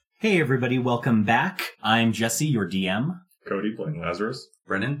Hey everybody, welcome back. I'm Jesse, your DM. Cody playing Lazarus.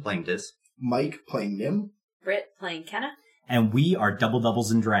 Brennan playing Dis. Mike playing Nim. Britt playing Kenna. And we are Double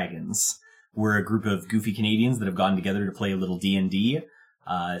Doubles and Dragons. We're a group of goofy Canadians that have gotten together to play a little D&D.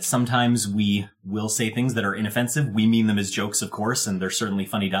 Sometimes we will say things that are inoffensive. We mean them as jokes, of course, and they're certainly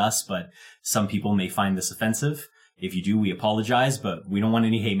funny to us, but some people may find this offensive. If you do, we apologize, but we don't want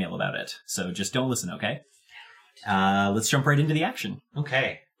any hate mail about it. So just don't listen, okay? Let's jump right into the action.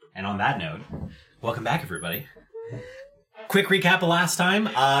 Okay. And on that note, welcome back, everybody. Quick recap of last time.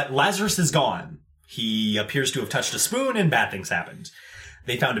 Lazarus is gone. He appears to have touched a spoon and bad things happened.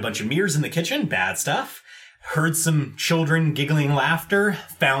 They found a bunch of mirrors in the kitchen, bad stuff. Heard some children giggling laughter.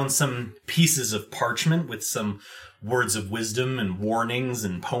 Found some pieces of parchment with some words of wisdom and warnings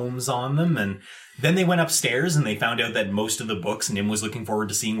and poems on them. And then they went upstairs and they found out that most of the books Nim was looking forward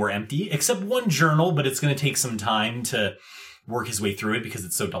to seeing were empty, except one journal, but it's going to take some time to work his way through it because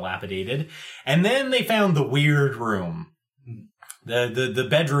it's so dilapidated. And then they found the weird room. The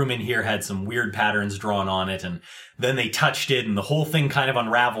bedroom in here had some weird patterns drawn on it, and then they touched it, and the whole thing kind of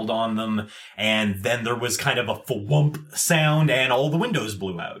unraveled on them, and then there was kind of a thwomp sound, and all the windows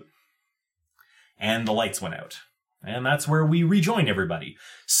blew out. And the lights went out. And that's where we rejoined everybody.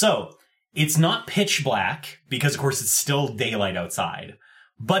 So, it's not pitch black, because of course it's still daylight outside.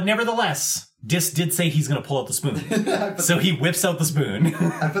 But nevertheless, Dis did say he's going to pull out the spoon. So he whips out the spoon.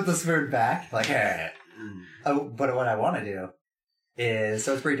 I put the spoon back, like, oh, but what I want to do is,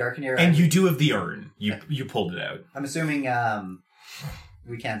 so it's pretty dark in here. And you do have the urn. You pulled it out. I'm assuming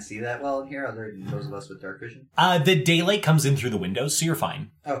we can't see that well in here, other than those of us with dark vision. The daylight comes in through the windows, so you're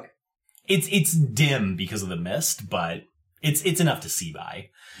fine. Okay. It's dim because of the mist, but it's enough to see by.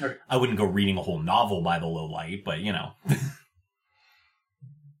 Okay. I wouldn't go reading a whole novel by the low light, but you know.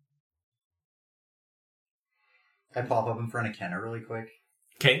 I pop up in front of Kenna really quick.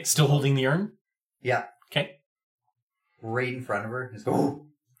 Okay, still holding the urn? Yeah. Okay. Right in front of her. Just go, oh.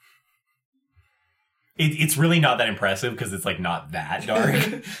 It's really not that impressive because it's like not that dark.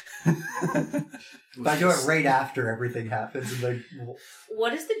 But I do it right after everything happens. And like,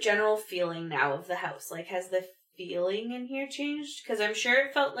 What is the general feeling now of the house? Like, has the feeling in here changed? Because I'm sure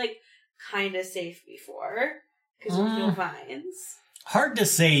it felt like kind of safe before. Because we feel vines. Hard to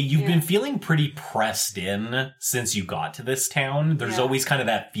say. You've been feeling pretty pressed in since you got to this town. There's always kind of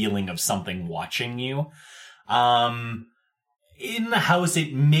that feeling of something watching you. In the house,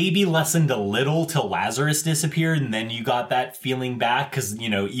 it maybe lessened a little till Lazarus disappeared, and then you got that feeling back, because, you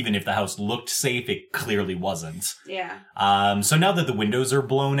know, even if the house looked safe, it clearly wasn't. Yeah. So now that the windows are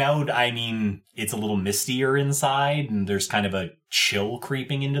blown out, I mean, it's a little mistier inside, and there's kind of a chill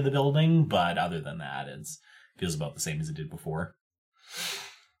creeping into the building, but other than that, it feels about the same as it did before.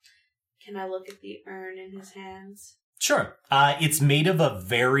 Can I look at the urn in his hands? Sure. It's made of a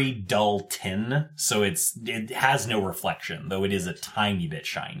very dull tin, so it has no reflection, though it is a tiny bit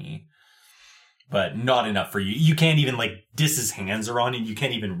shiny. But not enough for you. You can't even, like, Dis's hands are on it, you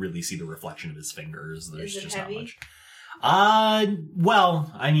can't even really see the reflection of his fingers. There's Is it just heavy? not much.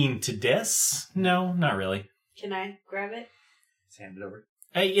 Well, I mean, to Dis? No, not really. Can I grab it? just hand it over.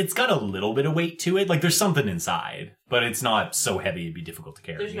 It's got a little bit of weight to it. Like, there's something inside, but it's not so heavy it'd be difficult to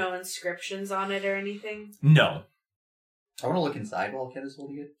carry. There's no inscriptions on it or anything? No. I want to look inside while Kenna's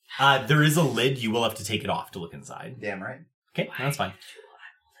holding it. There is a lid. You will have to take it off to look inside. Damn right. Okay, that's fine.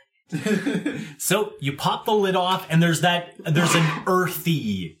 So you pop the lid off, and there's an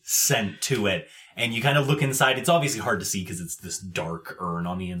earthy scent to it. And you kind of look inside. It's obviously hard to see because it's this dark urn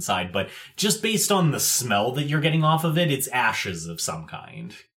on the inside, but just based on the smell that you're getting off of it, it's ashes of some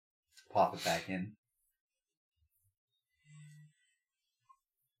kind. Pop it back in.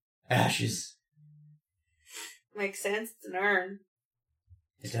 Ashes. Makes sense. It's an urn.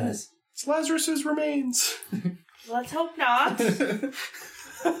 It does. It's Lazarus's remains. Let's hope not.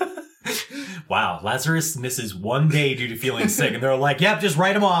 Wow, Lazarus misses one day due to feeling sick, and they're like, yep, just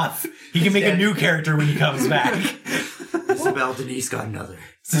write him off. He can make a new character when he comes back. Isabel Denise got another.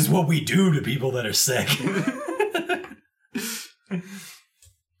 This is what we do to people that are sick. I'm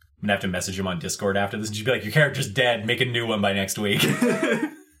gonna have to message him on Discord after this and just be like, your character's dead, make a new one by next week.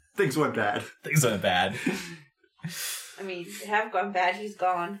 Things went bad. Things went bad. I mean, they have gone bad. He's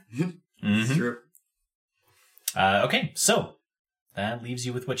gone. It's true. Okay, so that leaves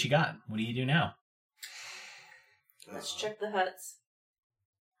you with what you got. What do you do now? Let's check the huts.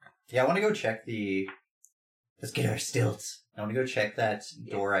 Yeah, I want to go check the... Let's get our stilts. I want to go check that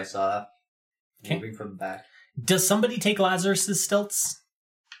door I saw moving from the back. Does somebody take Lazarus' stilts?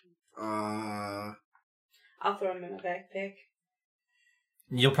 I'll throw them in my backpack.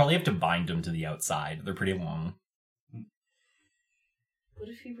 You'll probably have to bind them to the outside. They're pretty long. What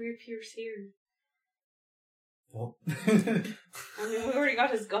if he reappears here? Well. I mean, we already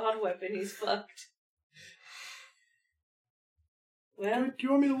got his god weapon. He's fucked. Well, Do you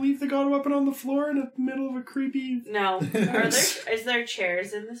want me to leave the god weapon on the floor in the middle of a creepy... no. Is there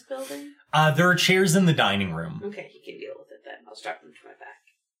chairs in this building? There are chairs in the dining room. Okay, he can deal with it then. I'll strap them to my back.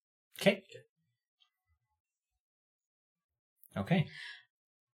 Okay. Okay.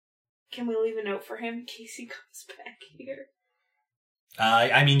 Can we leave a note for him in case he comes back here?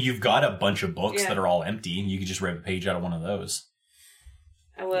 I mean, you've got a bunch of books Yeah. that are all empty. You could just rip a page out of one of those.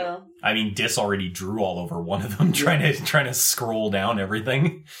 I will. I mean, Dis already drew all over one of them, trying to scroll down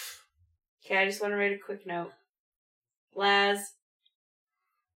everything. Okay, I just want to write a quick note. Laz,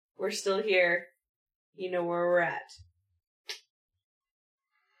 we're still here. You know where we're at.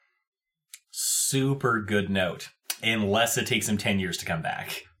 Super good note. Unless it takes him 10 years to come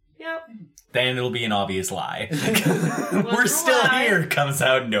back. Yep. Then it'll be an obvious lie. Well, We're still lie. here. Comes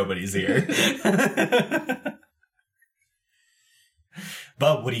out, nobody's here.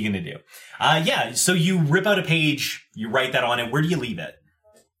 But what are you going to do? Yeah, so you rip out a page, you write that on it. Where do you leave it?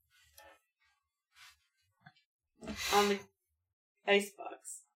 On the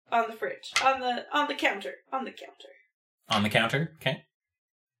icebox. On the fridge. On the counter. On the counter. On the counter? Okay.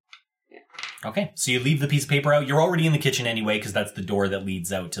 Yeah. Okay, so you leave the piece of paper out. You're already in the kitchen anyway, because that's the door that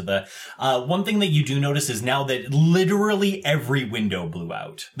leads out to the... one thing that you do notice is now that literally every window blew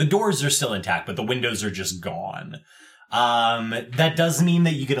out. The doors are still intact, but the windows are just gone. That does mean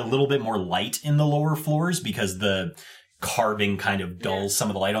that you get a little bit more light in the lower floors, because the carving kind of dulls some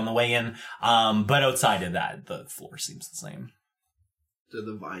of the light on the way in. But outside of that, the floor seems the same. Do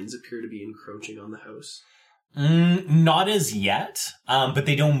the vines appear to be encroaching on the house? Not as yet, but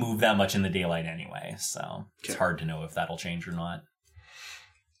they don't move that much in the daylight anyway, so it's Okay. hard to know if that'll change or not.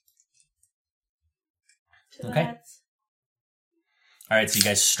 To the Okay. huts. All right, so you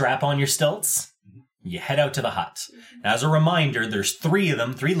guys strap on your stilts. You head out to the hut. Now, as a reminder, there's 3 of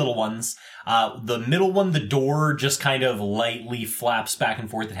them, 3 little ones. The middle one, the door just kind of lightly flaps back and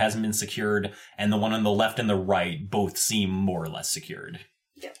forth. It hasn't been secured. And the one on the left and the right both seem more or less secured.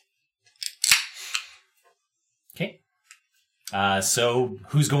 Yep. Okay. So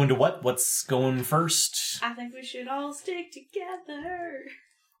who's going to what? What's going first? I think we should all stick together.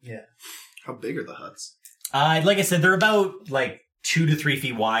 Yeah. How big are the huts? Like I said, they're about 2 to 3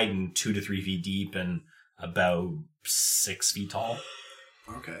 feet wide and 2 to 3 feet deep and about 6 feet tall.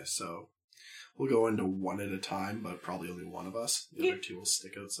 Okay, so we'll go into one at a time, but probably only one of us. The other 2 will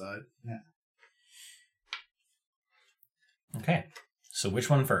stick outside. Yeah. Okay. So which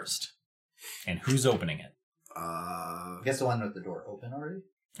one first? And who's opening it? I guess the one with the door open already?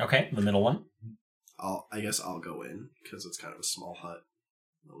 Okay, the middle one. I guess I'll go in, because it's kind of a small hut.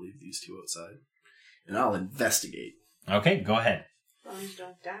 I'll leave these 2 outside. And I'll investigate. Okay, go ahead. As long as you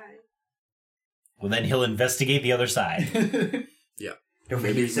don't die. Well, then he'll investigate the other side. Yeah. Don't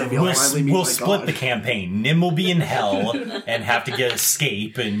Maybe- maybe maybe so. I'll finally meet We'll my split god. the campaign. Nim will be in hell and have to get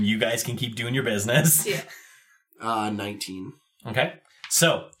escape, and you guys can keep doing your business. Yeah. 19. Okay,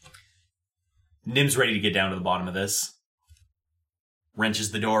 so Nim's ready to get down to the bottom of this.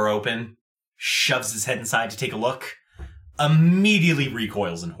 Wrenches the door open, shoves his head inside to take a look, immediately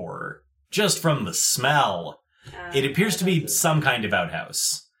recoils in horror. Just from the smell. It appears to be some kind of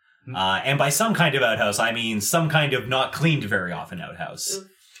outhouse. And by some kind of outhouse, I mean some kind of not cleaned very often outhouse. Oof.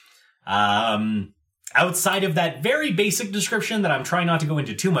 Outside of that very basic description that I'm trying not to go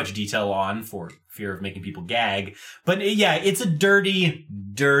into too much detail on for fear of making people gag. But yeah, it's a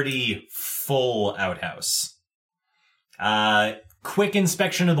dirty, full outhouse. Quick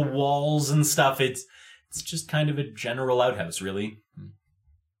inspection of the walls and stuff. It's just kind of a general outhouse, really.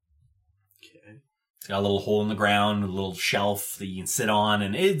 Okay. It's got a little hole in the ground, a little shelf that you can sit on,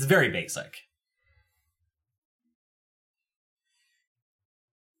 and it's very basic.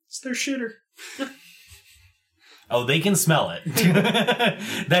 It's their shitter. Oh, they can smell it.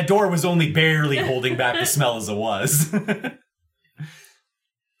 That door was only barely holding back the smell as it was.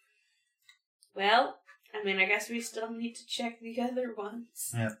 Well, I mean, I guess we still need to check the other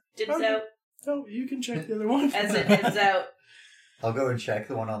ones. Yeah. Dibs Okay. out Oh, you can check the other one. as it heads out. I'll go and check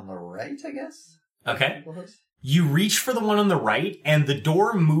the one on the right, I guess. Okay. You reach for the one on the right, and the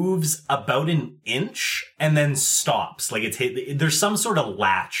door moves about an inch and then stops. Like it's hit. There's some sort of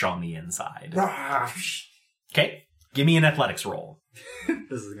latch on the inside. Okay. Give me an athletics roll.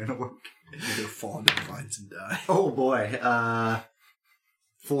 This is gonna work. You're going to fall into the vines and die. Oh boy.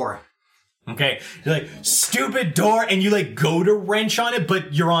 4. Okay. You're like, stupid door, and you go to wrench on it,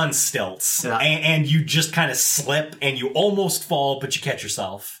 but you're on stilts. Yeah. And you just kind of slip, and you almost fall, but you catch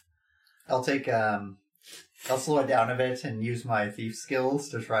yourself. I'll take I'll slow it down a bit and use my thief skills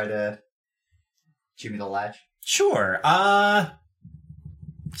to try to jimmy the latch. Sure.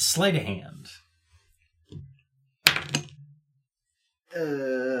 Sleight of hand.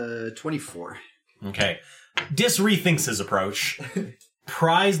 24. Okay. Dis rethinks his approach.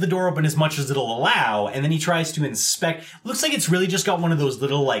 Pries the door open as much as it'll allow, and then he tries to inspect. Looks like it's really just got one of those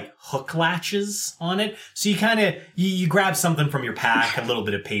little, like, hook latches on it. So you kind of, you grab something from your pack, a little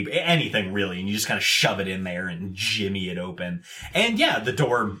bit of paper, anything really, and you just kind of shove it in there and jimmy it open. And yeah, the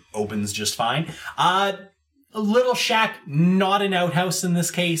door opens just fine. A little shack, not an outhouse in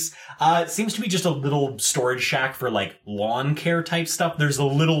this case. It seems to be just a little storage shack for, like, lawn care type stuff. There's a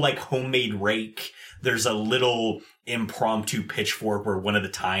little, like, homemade rake. There's a little impromptu pitchfork where one of the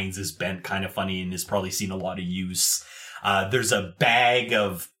tines is bent kind of funny and has probably seen a lot of use. There's a bag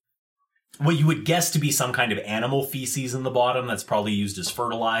of what you would guess to be some kind of animal feces in the bottom that's probably used as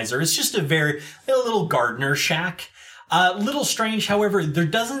fertilizer. It's just a little gardener shack. Little strange, however, there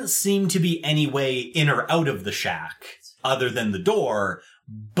doesn't seem to be any way in or out of the shack other than the door,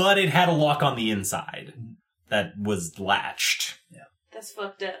 but it had a lock on the inside that was latched. Yeah. That's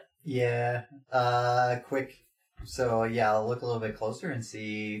fucked up. Yeah. Quick. So, yeah, I'll look a little bit closer and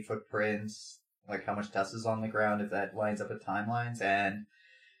see footprints, like how much dust is on the ground, if that lines up with timelines, and...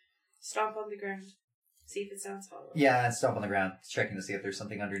 Stomp on the ground. See if it sounds hollow. Yeah, and stomp on the ground, checking to see if there's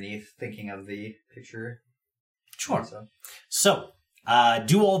something underneath, thinking of the picture. Sure. So,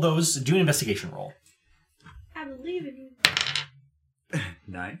 do an investigation roll. I believe in you.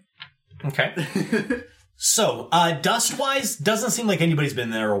 9. Okay. So, dust-wise, doesn't seem like anybody's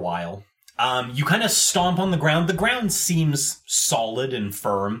been there a while. You kind of stomp on the ground. The ground seems solid and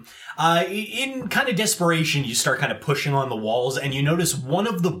firm. In kind of desperation, you start kind of pushing on the walls, and you notice one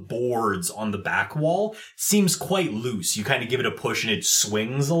of the boards on the back wall seems quite loose. You kind of give it a push, and it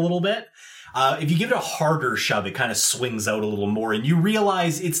swings a little bit. If you give it a harder shove, it kind of swings out a little more, and you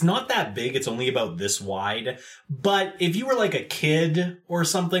realize it's not that big. It's only about this wide. But if you were like a kid or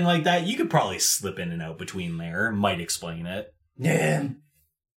something like that, you could probably slip in and out between there. Might explain it. Nim,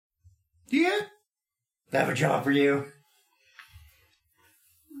 Yeah? I have a job for you.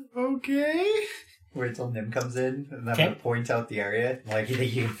 Okay. Wait until Nim comes in, and I'm Okay. going to point out the area. I'm like, you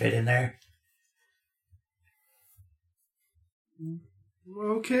think you can fit in there?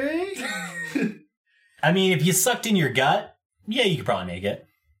 Okay. I mean, if you sucked in your gut, yeah, you could probably make it.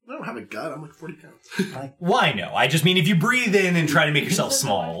 I don't have a gut. I'm like 40 pounds. Why no? I just mean if you breathe in and try to make yourself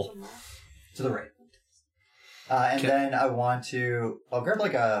small. To the right. And Okay. then I'll grab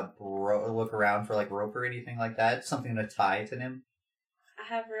like a look around for like rope or anything like that. Something to tie to Nim.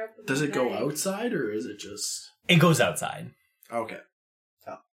 I have rope. in Does my it go bag. outside or is it just... It goes outside. Okay.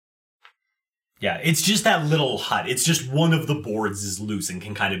 Yeah, it's just that little hut. It's just one of the boards is loose and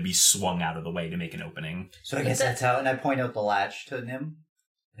can kind of be swung out of the way to make an opening. So I guess that's how, and I point out the latch to Nim.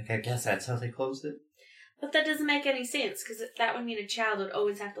 Like, I guess that's how they closed it. But that doesn't make any sense, because that would mean a child would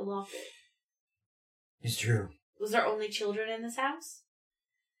always have to lock it. It's true. Was there only children in this house?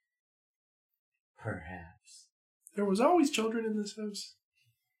 Perhaps. There was always children in this house.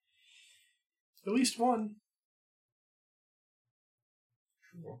 At least one.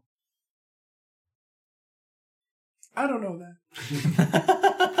 I don't know that.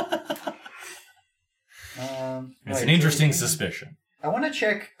 It's right, an interesting so suspicion. I want to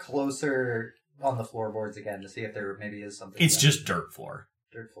check closer on the floorboards again to see if there maybe is something. It's there. just dirt floor.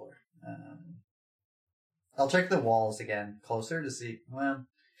 Dirt floor. I'll check the walls again closer to see. Well,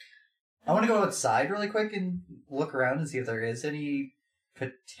 I want to go outside really quick and look around and see if there is any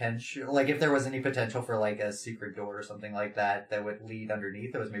potential, like if there was any potential for like a secret door or something like that that would lead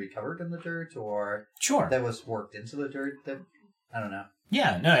underneath that was maybe covered in the dirt or Sure. that was worked into the dirt. That I don't know.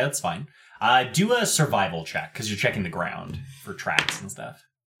 Yeah, no, that's fine. Do a survival check, because you're checking the ground for tracks and stuff.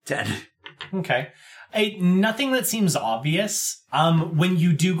 10. Okay. Nothing that seems obvious. When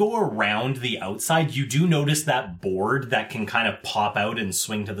you do go around the outside, you do notice that board that can kind of pop out and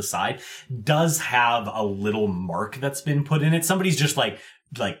swing to the side does have a little mark that's been put in it. Somebody's just like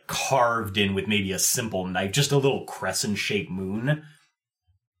carved in with maybe a simple knife, just a little crescent-shaped moon.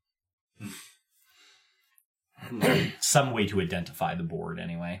 Some way to identify the board,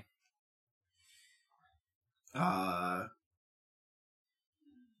 anyway. I'm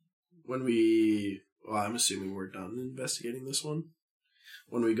assuming we're done investigating this one.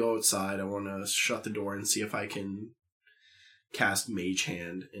 When we go outside, I want to shut the door and see if I can cast Mage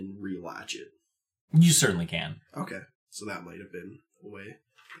Hand and relatch it. You certainly can. Okay, so that might have been a way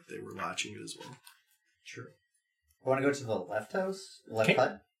that they were latching it as well. Sure. I want to go to the left house, left Okay.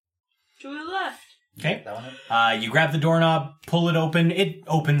 hut. To the left. Okay. That one up? You grab the doorknob, pull it open. It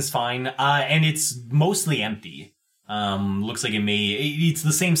opens fine, and it's mostly empty. Looks like it's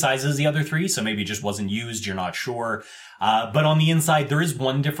the same size as the other three, so maybe it just wasn't used, you're not sure. But on the inside, there is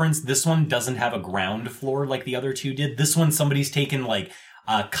one difference. This one doesn't have a ground floor like the other two did. This one, somebody's taken like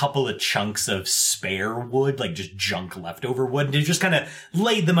a couple of chunks of spare wood, like just junk leftover wood, and they just kind of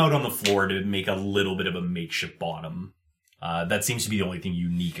laid them out on the floor to make a little bit of a makeshift bottom. That seems to be the only thing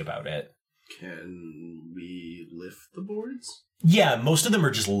unique about it. Can we lift the boards? Yeah, most of them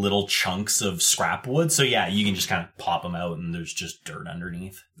are just little chunks of scrap wood, so yeah, you can just kind of pop them out and there's just dirt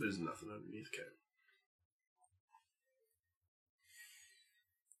underneath. There's nothing underneath.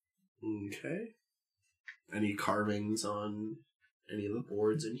 Okay. Any carvings on any of the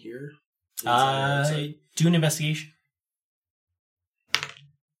boards in here? Inside or outside? Do an investigation.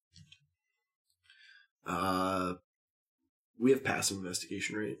 We have passive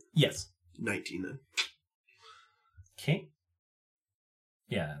investigation, right? Yes. 19 then. Okay.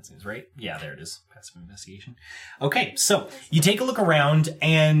 Yeah, that seems right. Yeah, there it is. Passive investigation. Okay, so you take a look around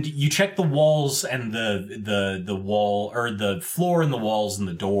and you check the walls and the wall, or the floor and the walls and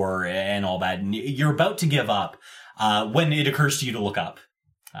the door and all that. And you're about to give up when it occurs to you to look up,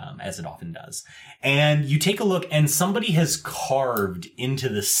 as it often does. And you take a look and somebody has carved into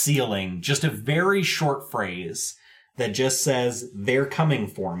the ceiling just a very short phrase that just says, "They're coming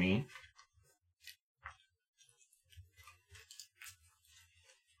for me."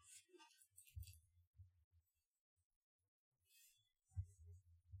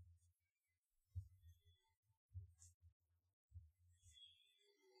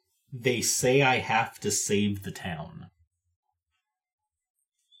 They say I have to save the town.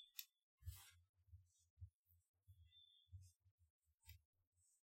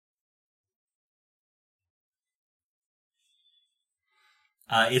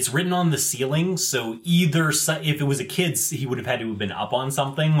 It's written on the ceiling, so either if it was a kid, he would have had to have been up on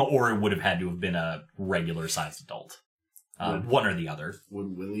something, or it would have had to have been a regular-sized adult. One or the other.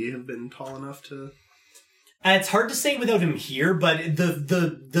 Would Willie have been tall enough to... It's hard to say without him here, but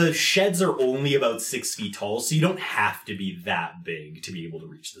the sheds are only about 6 feet tall, so you don't have to be that big to be able to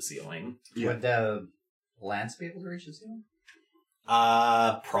reach the ceiling. Yeah. Would Lance be able to reach the ceiling?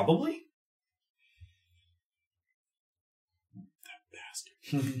 Probably. That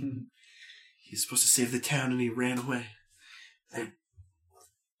bastard. He's supposed to save the town and he ran away.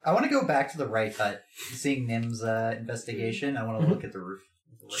 I want to go back to the right hut, seeing Nim's investigation. I want to look at the roof.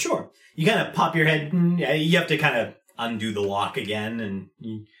 Sure. You kind of pop your head, and you have to kind of undo the lock again, and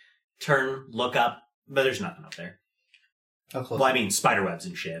you turn, look up, but there's nothing up there. How close? Well, I mean, spider webs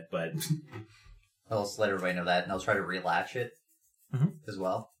and shit, but... I'll just let everybody know that, and I'll try to relatch it as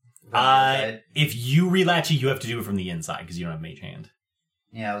well. If you relatch it, you have to do it from the inside, because you don't have mage hand.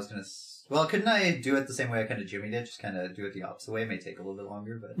 Yeah, I was going to... Well, couldn't I do it the same way I kind of Jimmy did? Just kind of do it the opposite way? It may take a little bit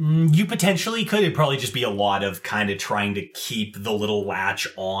longer, but... You potentially could. It'd probably just be a lot of kind of trying to keep the little latch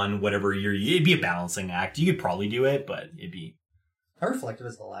on whatever it'd be a balancing act. You could probably do it, but it'd be... How reflective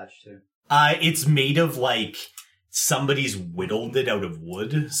is the latch, too? It's made of, like, somebody's whittled it out of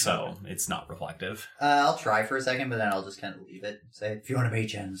wood, so it's not reflective. I'll try for a second, but then I'll just kind of leave it. Say, if you want to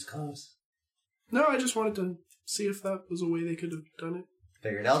mage hand, it's close. No, I just wanted to see if that was a way they could have done it.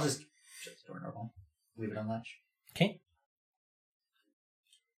 Figured. I'll just shut the door normal. Leave it unlatched. Okay.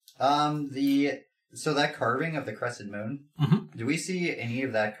 So that carving of the crescent moon, do we see any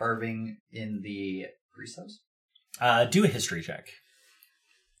of that carving in the priest house? Do a history check.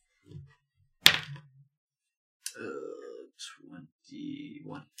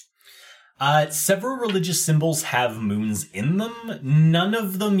 21. Several religious symbols have moons in them. None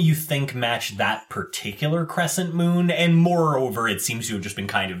of them you think match that particular crescent moon, and moreover, it seems to have just been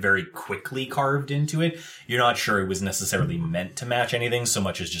kind of very quickly carved into it. You're not sure it was necessarily meant to match anything so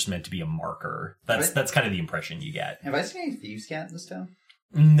much as just meant to be a marker. That's kind of the impression you get. Have I seen any thieves' cant in this town?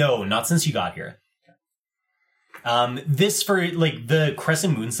 No, not since you got here. This, for, like, the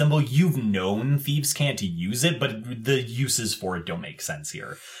crescent moon symbol, you've known thieves can't use it, but the uses for it don't make sense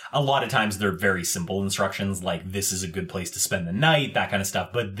here. A lot of times they're very simple instructions, like, this is a good place to spend the night, that kind of stuff,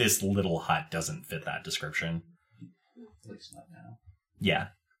 but this little hut doesn't fit that description. At least not now. Yeah.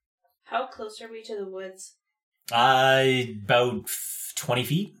 How close are we to the woods? About 20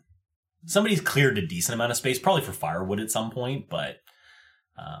 feet. Somebody's cleared a decent amount of space, probably for firewood at some point, but,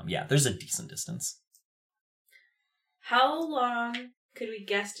 yeah, there's a decent distance. How long could we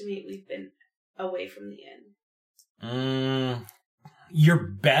guesstimate we've been away from the inn? Your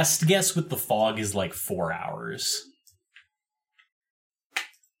best guess with the fog is like 4 hours.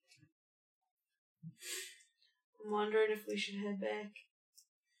 I'm wondering if we should head back.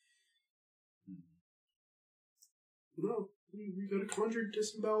 No, we gotta conjure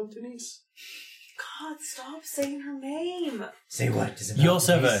disemboweled Denise. God, stop saying her name. Say what? Does it You not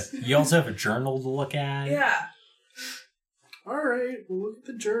also taste? have a journal to look at. Yeah. Alright, we'll look at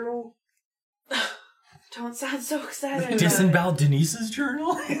the journal. Don't sound so excited. about it. Disemboweled Denise's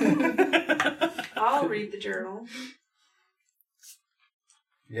journal. I'll read the journal.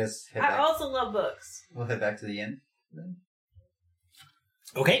 Yes. Head I back. also love books. We'll head back to the inn then.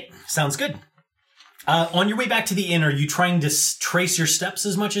 Okay, sounds good. On your way back to the inn, are you trying to trace your steps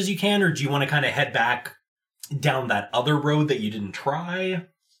as much as you can, or do you want to kind of head back down that other road that you didn't try?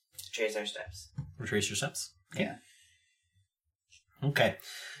 Trace our steps. Retrace your steps? Okay. Yeah. Okay.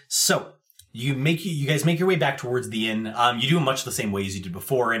 So, you guys make your way back towards the inn. You do it much the same way as you did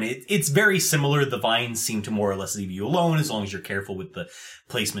before, and it's very similar. The vines seem to more or less leave you alone as long as you're careful with the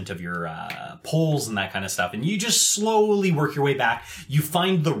placement of your poles and that kind of stuff. And you just slowly work your way back. You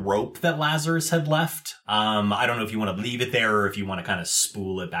find the rope that Lazarus had left. I don't know if you want to leave it there or if you want to kind of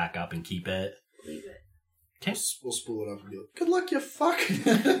spool it back up and keep it. Leave it. Okay. We'll spool it up and be like, good luck, you fuck.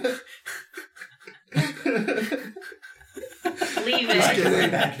 Leave Just it.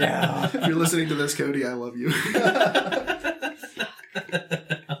 kidding. Back now. If you're listening to this, Cody, I love you.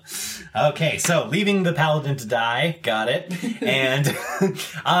 Okay, so leaving the paladin to die, got it.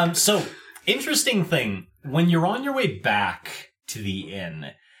 And so interesting thing, when you're on your way back to the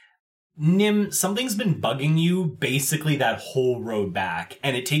inn, Nim, something's been bugging you basically that whole road back,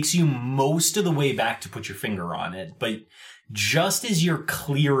 and it takes you most of the way back to put your finger on it. But just as you're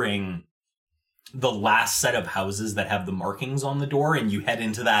clearing the last set of houses that have the markings on the door, and you head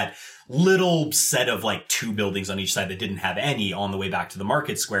into that little set of like 2 buildings on each side that didn't have any on the way back to the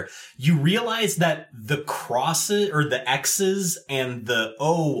market square, you realize that the crosses or the X's and the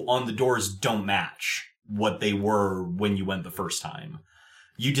O on the doors don't match what they were when you went the first time.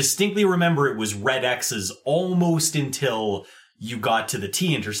 You distinctly remember it was red X's almost until you got to the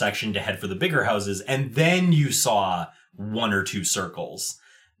T intersection to head for the bigger houses, and then you saw 1 or 2 circles.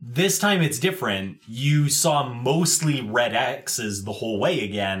 This time it's different. You saw mostly red X's the whole way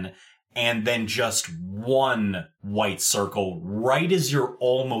again, and then just 1 white circle right as you're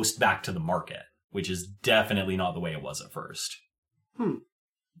almost back to the market, which is definitely not the way it was at first.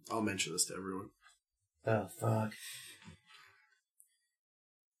 I'll mention this to everyone. Oh, fuck.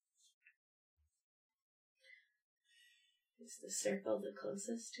 Is the circle the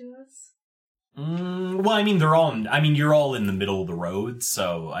closest to us? Well, I mean, you're all in the middle of the road,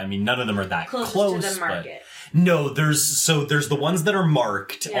 so, I mean, none of them are that Closest close. to the market. But no, there's the ones that are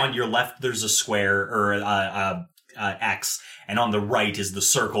marked. Yeah. On your left, there's a square, or X, and on the right is the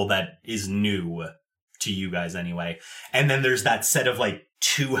circle that is new to you guys anyway. And then there's that set of, like,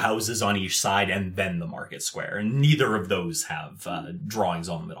 2 houses on each side, and then the market square. And neither of those have drawings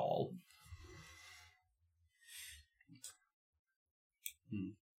on them at all.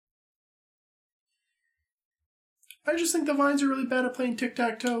 I just think the Vines are really bad at playing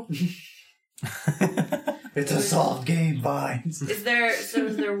tic-tac-toe. It's a solved game, Vines. Is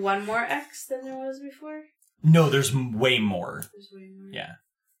there one more X than there was before? No, there's way more. There's way more. Yeah.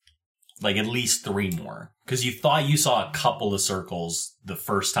 Like at least 3 more. Because you thought you saw a couple of circles the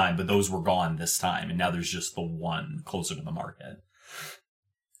first time, but those were gone this time, and now there's just the 1 closer to the market.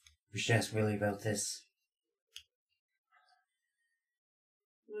 We should ask Willie about this.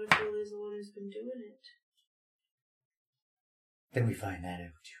 What if Willie's the one who's been doing it? Then we find that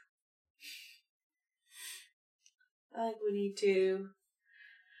out too. I think we need to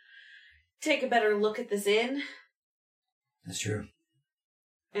take a better look at this inn. That's true.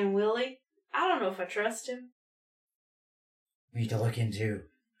 And Willie, I don't know if I trust him. We need to look into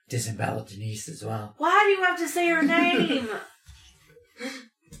disemboweled Denise as well. Why do you have to say her name?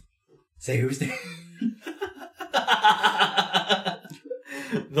 Say whose name?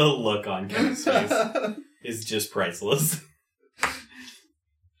 The look on Ken's face is just priceless.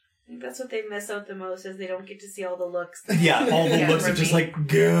 I think that's what they miss out the most, is they don't get to see all the looks. Yeah, all the Yeah, looks for are just me. like,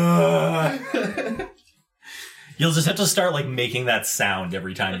 gah. You'll just have to start like making that sound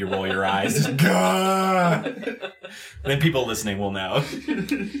every time you roll your eyes. Just, gah. Then people listening will know.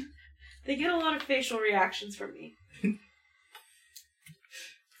 They get a lot of facial reactions from me. Do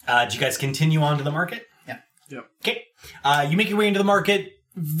you guys continue on to the market? Yeah. Yep. Okay. You make your way into the market.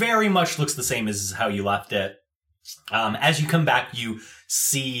 Very much looks the same as how you left it. As you come back, you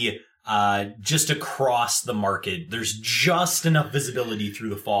see just across the market, there's just enough visibility through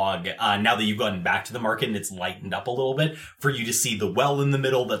the fog now that you've gotten back to the market and it's lightened up a little bit for you to see the well in the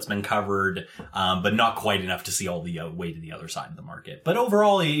middle that's been covered, but not quite enough to see all the way to the other side of the market. But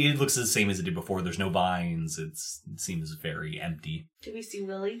overall, it looks the same as it did before. There's no vines. It seems very empty. Do we see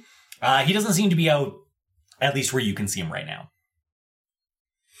Willie? He doesn't seem to be out At least where you can see him right now.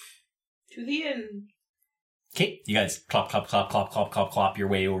 To the inn. Okay, you guys clop your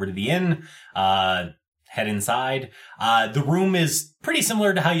way over to the inn. Head inside. The room is pretty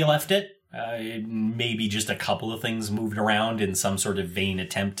similar to how you left it. Maybe just a couple of things moved around in some sort of vain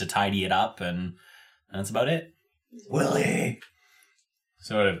attempt to tidy it up, and that's about it. Willie!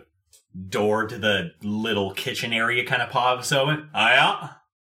 Sort of door to the little kitchen area kind of pops open. Yeah?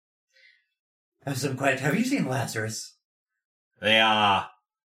 Have you seen Lazarus? A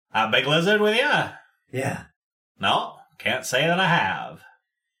big lizard with you? Yeah. No, can't say that I have.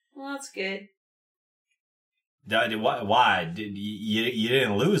 Well, that's good. Why? You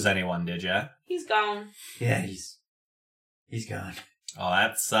didn't lose anyone, did you? He's gone. Yeah, he's gone. Oh,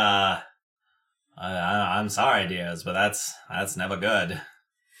 that's, I'm sorry, dears, but that's never good.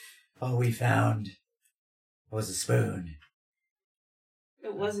 All we found was a spoon.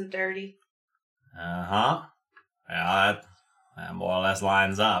 It wasn't dirty. Uh-huh. Yeah, that more or less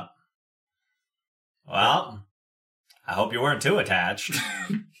lines up. Well, I hope you weren't too attached.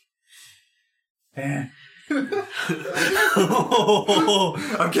 Eh. I'm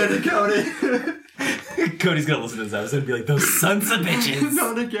kidding, Cody. Cody's gonna listen to this episode and be like, those sons of bitches.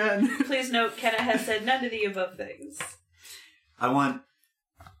 Not again. Please note, Kenna has said none of the above things. I want...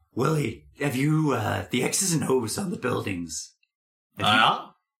 Willie, have you, the X's and O's on the buildings?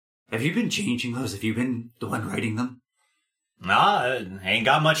 Have you been changing those? Have you been the one writing them? Nah, ain't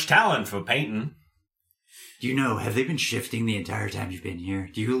got much talent for painting. Do you know, have they been shifting the entire time you've been here?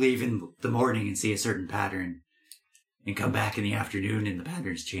 Do you leave in the morning and see a certain pattern and come back in the afternoon and the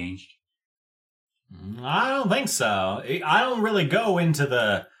pattern's changed? I don't think so. I don't really go into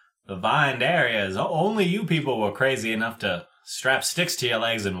the vined areas. Only you people were crazy enough to strap sticks to your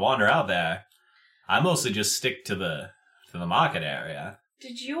legs and wander out there. I mostly just stick to the market area.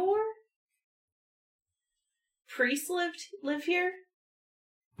 Did your priest live here?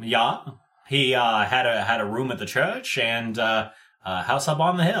 Yeah. He had a room at the church and a house up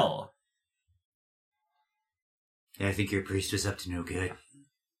on the hill. Yeah, I think your priest was up to no good.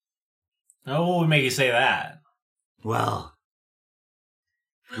 Oh, what would make you say that? Well,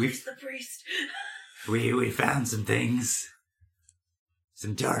 Willie's the priest. we found some things.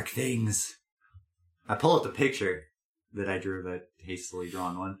 Some dark things. I pull out the picture that I drew, that hastily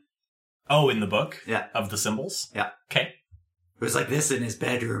drawn one. Oh, in the book? Yeah. Of the symbols? Yeah. Okay. It was like this in his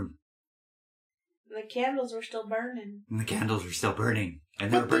bedroom. The candles were still burning. And the candles were still burning.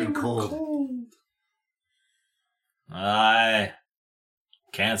 And they were burning cold. I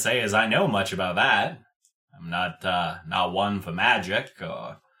can't say as I know much about that. I'm not one for magic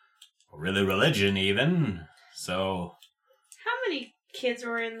or really religion even. So, How many kids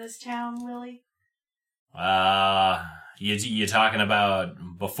were in this town, Willie? you talking about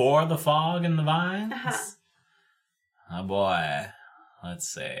before the fog and the vines? Uh-huh. Oh boy, let's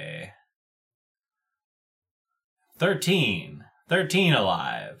see. 13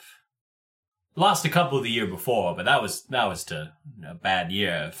 alive. Lost a couple the year before, but that was to a bad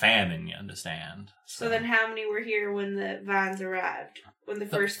year of famine, you understand. So then how many were here when the vines arrived? When the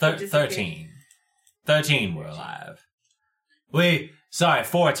first kid disappeared? 13. 13 were alive.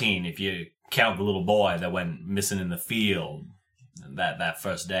 14 if you count the little boy that went missing in the field that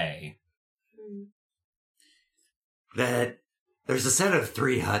first day. There's a set of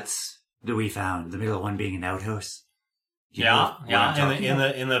 3 huts that we found, the middle one being an outhouse. In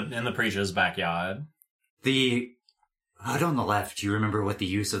the preacher's backyard. The hut on the left, do you remember what the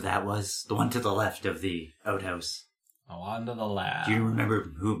use of that was? The one to the left of the outhouse. Oh, on to the left. Do you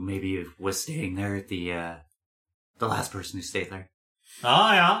remember who maybe was staying there at the last person who stayed there?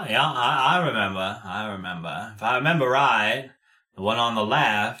 Oh, yeah, I remember. If I remember right, the one on the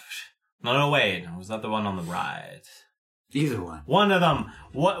left... No, wait, was that the one on the right? Either one. One of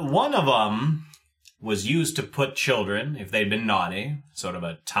them was used to put children, if they'd been naughty, sort of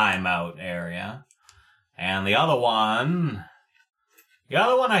a timeout area. And the other one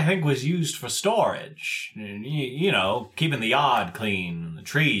I think was used for storage. You know, keeping the yard clean, the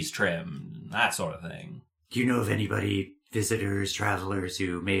trees trimmed, that sort of thing. Do you know of anybody, visitors, travelers,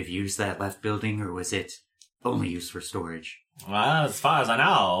 who may have used that left building, or was it only used for storage? Well, as far as I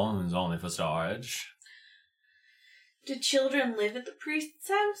know, it was only for storage. Did children live at the priest's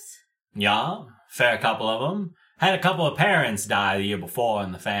house? Yeah, fair couple of them. Had a couple of parents die the year before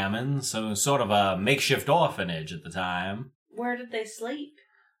in the famine, so it was sort of a makeshift orphanage at the time. Where did they sleep?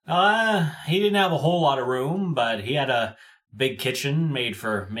 He didn't have a whole lot of room, but he had a big kitchen made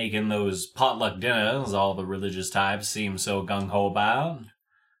for making those potluck dinners all the religious types seem so gung-ho about.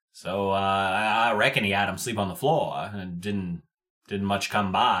 So, I reckon he had him sleep on the floor, and didn't much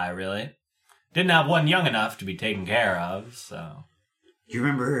come by, really. didn't have one young enough to be taken care of, so... Do you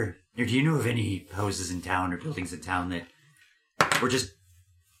remember, or do you know of any houses in town or buildings in town that were just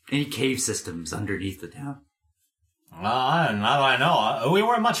any cave systems underneath the town? Not that I know. We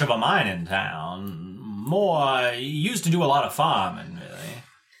weren't much of a mine in town. More, used to do a lot of farming, really.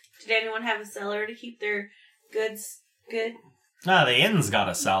 Did anyone have a cellar to keep their goods good? The inn's got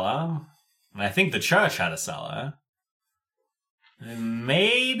a cellar. I think the church had a cellar.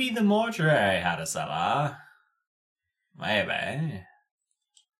 Maybe the mortuary had a cellar. Maybe.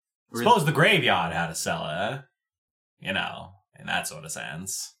 Suppose the graveyard had a cellar. You know, in that sort of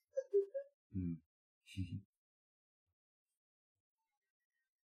sense.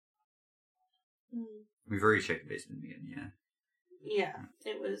 We've already checked the basement again, yeah. Yeah,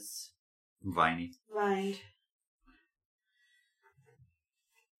 it was Viney. vined.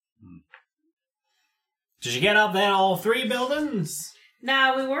 Did you get up there all 3 buildings?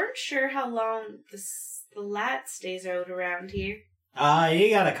 Now, we weren't sure how long the lat stays out around here. You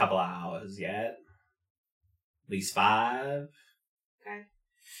got a couple hours yet. At least 5. Okay.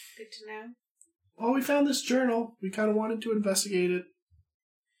 Good to know. Well, we found this journal. We kind of wanted to investigate it.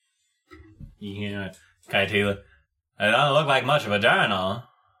 Yeah. Okay, Taylor. It doesn't look like much of a journal.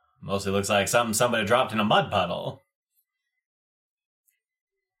 Mostly looks like something somebody dropped in a mud puddle.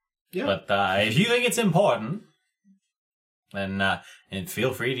 Yeah. But if you think it's important, then and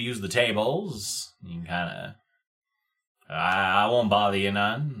feel free to use the tables. You can kind of... I won't bother you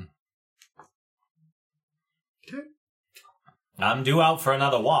none. Okay. I'm due out for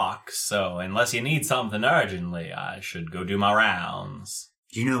another walk, so unless you need something urgently, I should go do my rounds.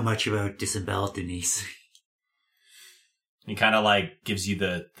 Do you know much about disemboweled Denise? He kind of like gives you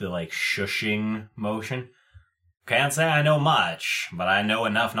the like shushing motion. Can't say I know much, but I know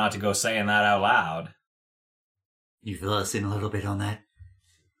enough not to go saying that out loud. You fill us in a little bit on that?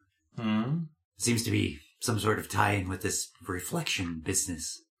 Seems to be some sort of tie-in with this reflection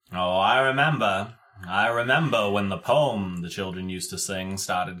business. Oh, I remember. I remember when the poem the children used to sing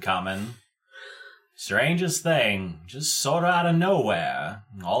started coming. Strangest thing, just sort of out of nowhere.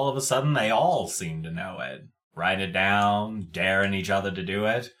 All of a sudden they all seemed to know it. Write it down, daring each other to do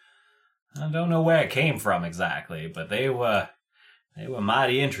it. I don't know where it came from exactly, but they were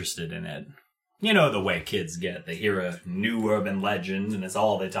mighty interested in it. You know the way kids get. They hear a new urban legend and it's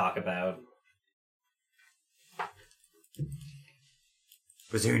all they talk about.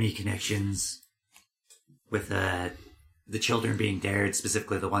 Was there any connections with the children being dared,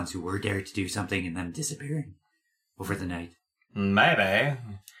 specifically the ones who were dared to do something and them disappearing over the night? Maybe.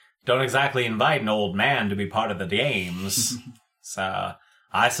 Don't exactly invite an old man to be part of the games. So,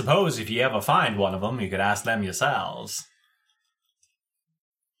 I suppose if you ever find one of them, you could ask them yourselves.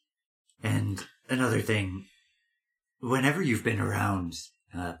 And another thing, whenever you've been around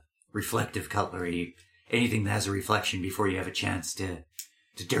reflective cutlery, anything that has a reflection before you have a chance to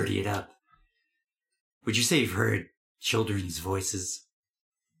dirty it up, would you say you've heard children's voices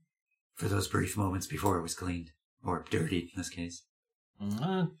for those brief moments before it was cleaned? Or dirtied, in this case?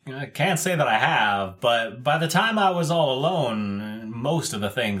 I can't say that I have, but by the time I was all alone, most of the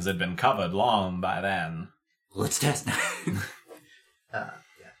things had been covered long by then. Let's test now. Yeah.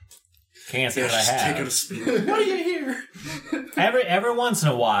 Can't say that I Just have. take it a spin. What do you hear? Every once in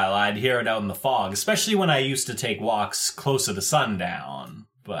a while, I'd hear it out in the fog, especially when I used to take walks closer to sundown.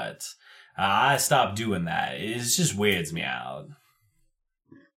 But I stopped doing that. It just weirds me out.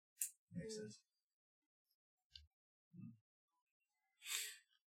 Makes sense.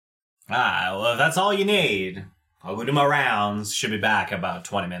 Well, if that's all you need, I'll go do my rounds. Should be back in about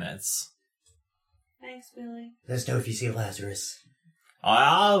 20 minutes. Thanks, Billy. Let us know if you see Lazarus.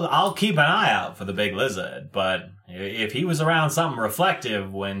 I'll keep an eye out for the big lizard, but if he was around something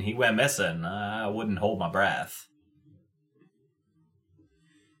reflective when he went missing, I wouldn't hold my breath.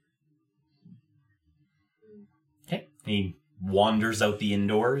 Okay. He wanders out the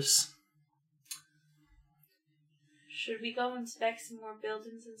indoors. Should we go inspect some more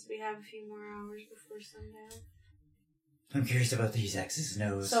buildings since we have a few more hours before sundown? I'm curious about these X's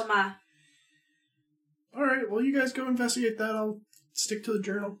and O's. So, Ma. All right, well, you guys go investigate that. I'll stick to the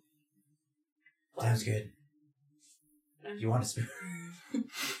journal. Sounds good. You want to spoon?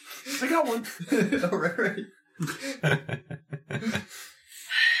 I got one. Oh, right.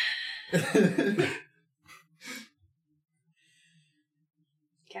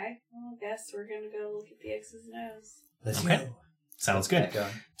 Okay, well, I guess we're gonna go look at the X's and O's. Let's Okay. go. Sounds Get good.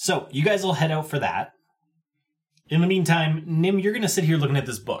 going. So, you guys will head out for that. In the meantime, Nim, you're going to sit here looking at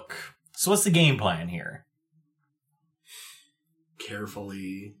this book. So what's the game plan here?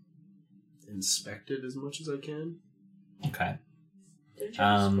 Carefully inspect it as much as I can. Okay. Don't you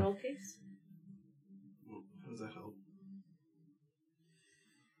have a Um, scroll case? does that help?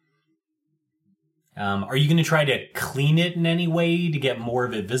 Are you going to try to clean it in any way to get more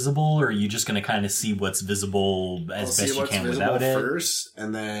of it visible, or are you just going to kind of see what's visible as best you can without it? First,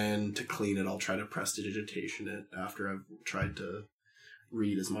 and then to clean it, I'll try to prestidigitation it after I've tried to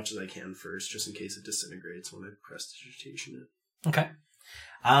read as much as I can first, just in case it disintegrates when I prestidigitation it. Okay.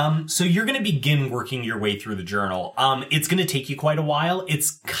 So you're going to begin working your way through the journal. It's going to take you quite a while.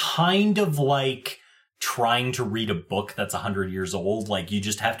 It's kind of like trying to read a book that's 100 years old. Like, you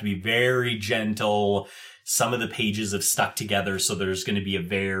just have to be very gentle. Some of the pages have stuck together, so there's going to be a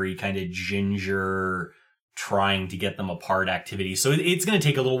very kind of ginger trying to get them apart activity. So it's going to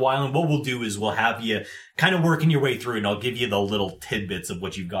take a little while, and what we'll do is we'll have you kind of working your way through, and I'll give you the little tidbits of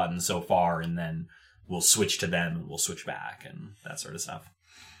what you've gotten so far, and then we'll switch to them, and we'll switch back, and that sort of stuff.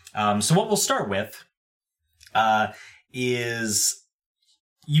 So what we'll start with is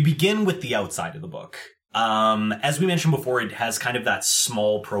you begin with the outside of the book. As we mentioned before, it has kind of that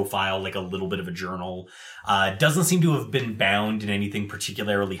small profile, like a little bit of a journal. Doesn't seem to have been bound in anything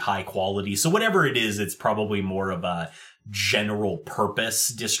particularly high quality. So whatever it is, it's probably more of a general purpose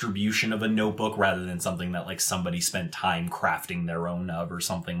distribution of a notebook rather than something that like somebody spent time crafting their own of, or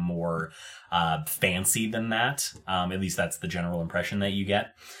something more fancy than that. At least that's the general impression that you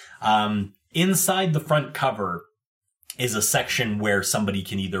get. Inside the front cover is a section where somebody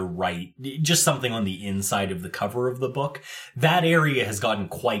can either write just something on the inside of the cover of the book. That area has gotten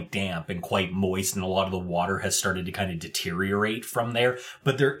quite damp and quite moist, and a lot of the water has started to kind of deteriorate from there.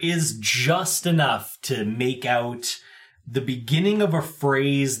 But there is just enough to make out the beginning of a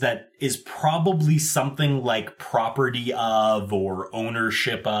phrase that is probably something like property of or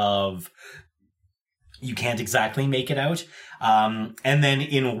ownership of. You can't exactly make it out. And then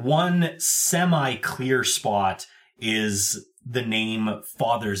in one semi-clear spot is the name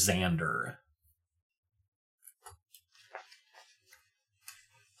Father Xander.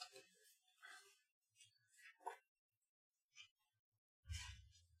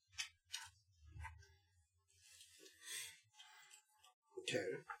 Okay.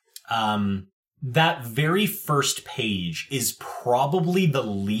 That very first page is probably the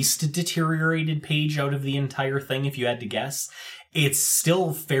least deteriorated page out of the entire thing, if you had to guess. It's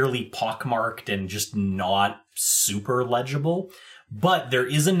still fairly pockmarked and just not super legible, but there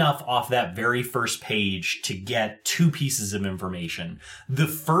is enough off that very first page to get two pieces of information. The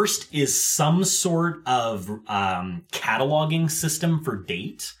first is some sort of cataloging system for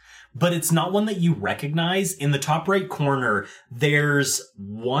date, but it's not one that you recognize. In the top right corner, there's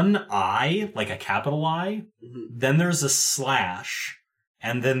one I, like a capital I, then there's a slash,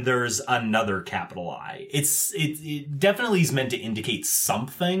 and then there's another capital I. It definitely is meant to indicate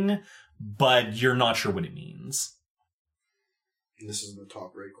something, but you're not sure what it means. And this is the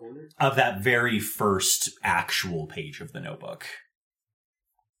top right corner? Of that very first actual page of the notebook.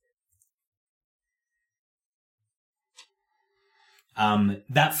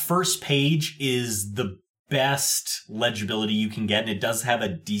 That first page is the best legibility you can get, and it does have a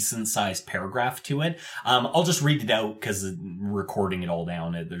decent sized paragraph to it. I'll just read it out because recording it all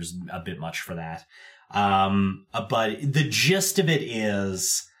down, there's a bit much for that. But the gist of it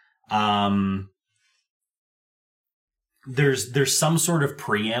is, there's some sort of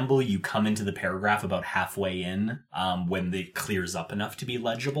preamble. You come into the paragraph about halfway in, when it clears up enough to be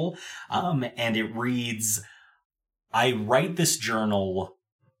legible. And it reads, I write this journal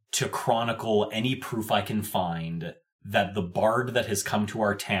to chronicle any proof I can find that the bard that has come to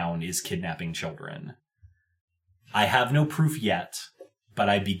our town is kidnapping children. I have no proof yet, but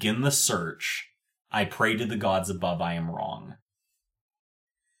I begin the search. I pray to the gods above I am wrong.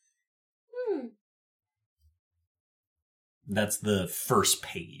 That's the first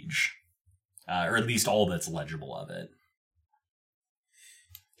page, or at least all that's legible of it.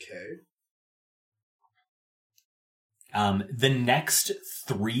 Okay. The next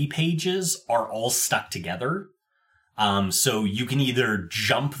 3 pages are all stuck together. So you can either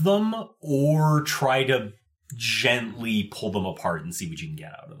jump them or try to gently pull them apart and see what you can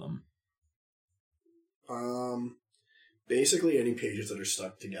get out of them. Basically any pages that are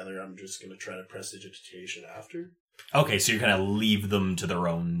stuck together, I'm just going to try to prestidigitation after. Okay, so you're going to leave them to their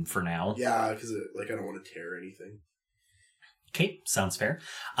own for now? Yeah, because I don't want to tear anything. Okay, sounds fair.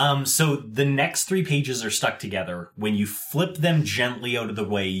 So the next 3 pages are stuck together. When you flip them gently out of the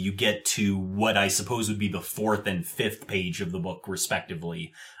way, you get to what I suppose would be the 4th and 5th page of the book,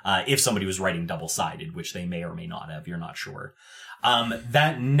 respectively. If somebody was writing double-sided, which they may or may not have, you're not sure.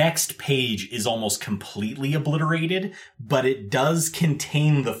 That next page is almost completely obliterated, but it does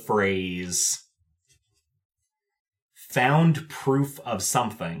contain the phrase, found proof of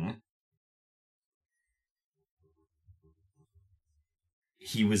something.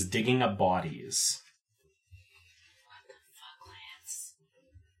 He was digging up bodies. What the fuck, Lance?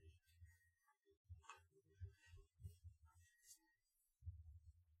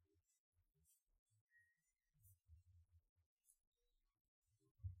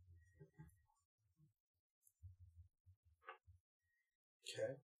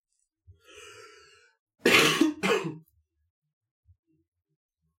 Okay.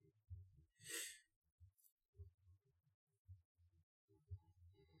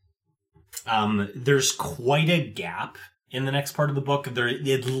 There's quite a gap in the next part of the book. There,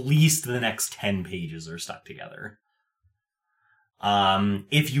 at least the next 10 pages are stuck together.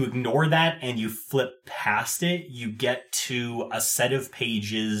 If you ignore that and you flip past it, you get to a set of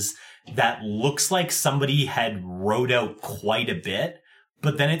pages that looks like somebody had wrote out quite a bit,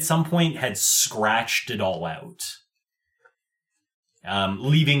 but then at some point had scratched it all out.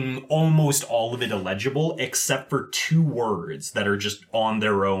 Leaving almost all of it illegible, except for 2 words that are just on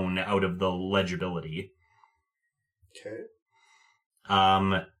their own out of the legibility. Okay.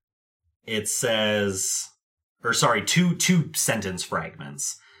 It says, or sorry, two sentence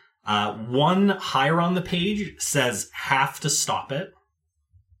fragments. One higher on the page says, "have to stop it."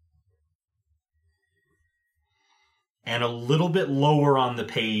 And a little bit lower on the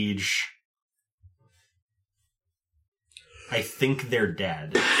page, I think they're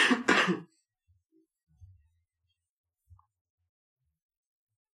dead.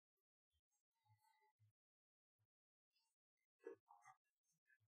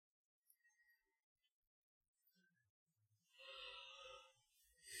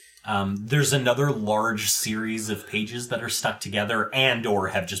 There's another large series of pages that are stuck together and or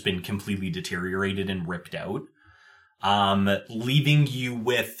have just been completely deteriorated and ripped out. Leaving you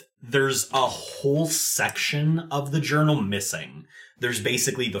with, there's a whole section of the journal missing. There's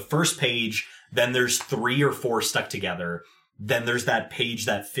basically the first page, then there's 3 or 4 stuck together, then there's that page,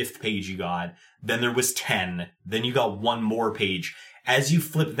 that 5th page you got, then there was 10, then you got 1 more page. As you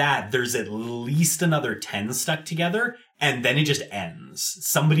flip that, there's at least another 10 stuck together, and then it just ends.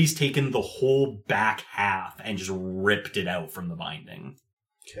 Somebody's taken the whole back half and just ripped it out from the binding.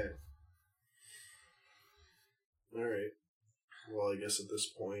 Okay. Alright. Well, I guess at this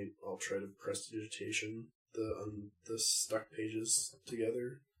point, I'll try to prestidigitation the stuck pages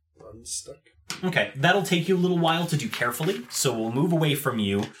together. Unstuck. Okay, that'll take you a little while to do carefully, so we'll move away from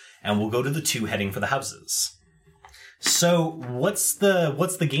you, and we'll go to the 2 heading for the houses. So, what's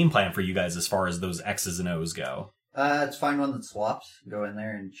the game plan for you guys as far as those X's and O's go? Let's find one that swaps, go in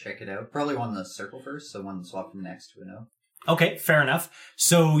there and check it out. Probably one that's circle first, so one that's swapped from an X to an O. Okay, fair enough.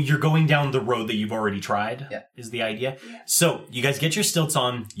 So you're going down the road that you've already tried, yeah, is the idea? Yeah. So you guys get your stilts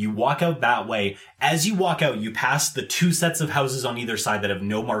on, you walk out that way. As you walk out, you pass the 2 sets of houses on either side that have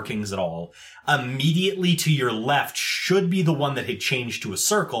no markings at all. Immediately to your left should be the one that had changed to a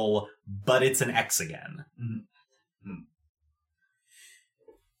circle, but it's an X again. Mm-hmm.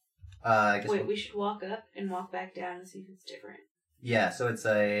 I guess Wait, we should walk up and walk back down and see if it's different. Yeah, so it's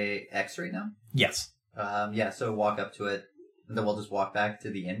a X right now? Yes. Yeah, so walk up to it, and then we'll just walk back to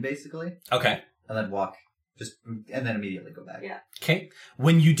the inn, basically. Okay. And then and then immediately go back. Yeah. Okay.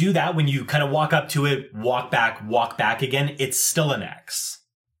 When you do that, when you kind of walk up to it, walk back again, it's still an X.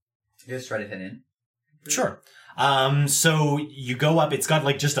 You just try to head in? Sure. So you go up, it's got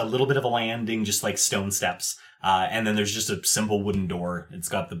like just a little bit of a landing, just like stone steps. And then there's just a simple wooden door. It's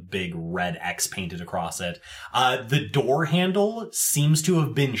got the big red X painted across it. The door handle seems to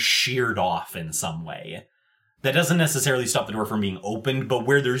have been sheared off in some way. That doesn't necessarily stop the door from being opened, but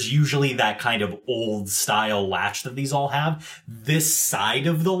where there's usually that kind of old style latch that these all have, this side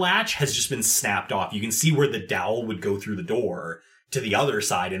of the latch has just been snapped off. You can see where the dowel would go through the door to the other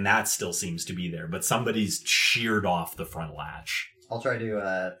side, and that still seems to be there, but somebody's sheared off the front latch. I'll try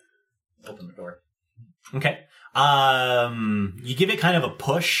to open the door. Okay. You give it kind of a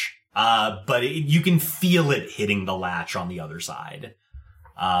push, but you can feel it hitting the latch on the other side.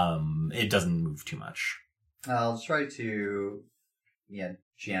 It doesn't move too much. I'll try to,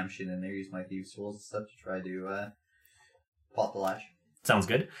 jam shit in there, use my thieves' tools and stuff to try to, pop the latch. Sounds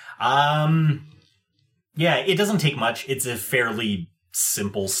good. Yeah, it doesn't take much. It's a fairly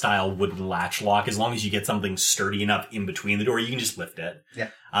simple style wooden latch lock. As long as you get something sturdy enough in between the door, you can just lift it.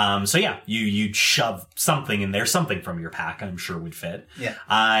 Yeah. So yeah, you shove something in there, something from your pack, I'm sure would fit. Yeah.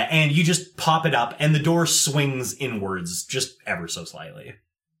 And you just pop it up, and the door swings inwards just ever so slightly.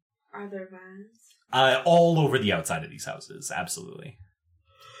 Are there vines? All over the outside of these houses, absolutely.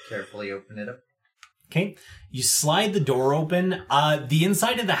 Carefully open it up. Okay. You slide the door open. The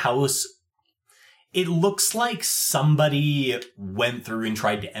inside of the house, It looks like somebody went through and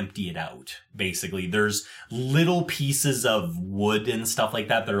tried to empty it out, basically. There's little pieces of wood and stuff like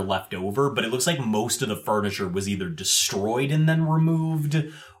that are left over, but it looks like most of the furniture was either destroyed and then removed,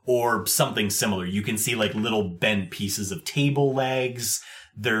 or something similar. You can see like little bent pieces of table legs.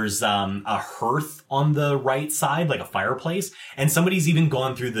 There's a hearth on the right side, like a fireplace, and somebody's even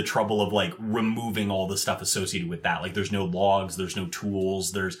gone through the trouble of like removing all the stuff associated with that. Like there's no logs, there's no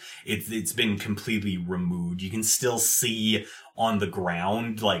tools, it's been completely removed. You can still see on the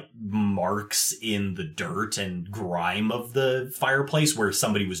ground like marks in the dirt and grime of the fireplace where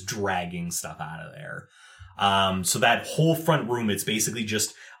somebody was dragging stuff out of there. So that whole front room, it's basically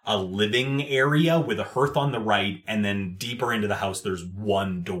just a living area with a hearth on the right, and then deeper into the house, there's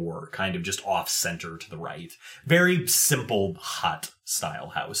one door, kind of just off-center to the right. Very simple hut-style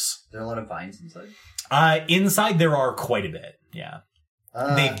house. There are a lot of vines inside? Inside, there are quite a bit, yeah.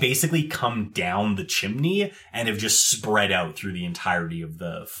 They Uh, basically come down the chimney and have just spread out through the entirety of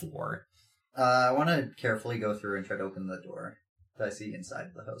the floor. I want to carefully go through and try to open the door that I see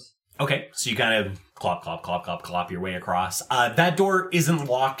inside the house. Okay, so you kind of clop your way across. That door isn't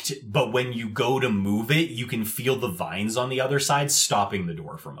locked, but when you go to move it, you can feel the vines on the other side stopping the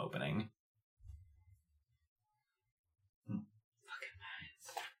door from opening.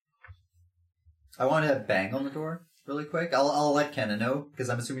 I want to bang on the door really quick. I'll let Kenna know, because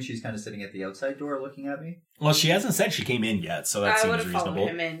I'm assuming she's kind of sitting at the outside door looking at me. Well, she hasn't said she came in yet, so that I would seems have followed reasonable.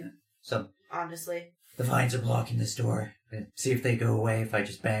 him in, So honestly. The vines are blocking this door. See if they go away if I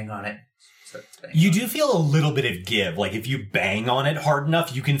just bang on it. start banging You on do feel a little bit of give. Like, if you bang on it hard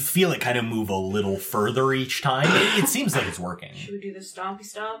enough, you can feel it kind of move a little further each time. It seems like it's working. Should we do the stompy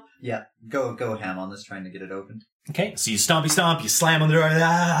stomp? it. Yeah, go ham on this, trying to get it opened. Okay, so you stompy stomp, you slam on the door,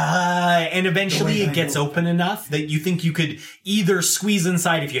 and eventually it gets open enough that you think you could either squeeze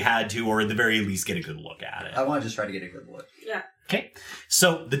inside if you had to, or at the very least get a good look at it. I want to just try to get a good look. Yeah. Okay,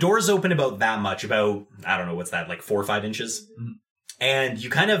 so the door's open about that much, about, I don't know, what's that, like 4 or 5 inches? Mhm. And you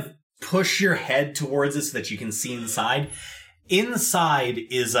kind of push your head towards it so that you can see inside. Inside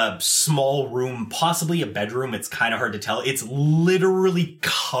is a small room, possibly a bedroom. It's kind of hard to tell. It's literally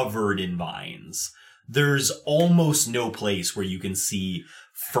covered in vines. There's almost no place where you can see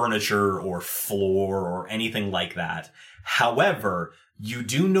furniture or floor or anything like that. However, you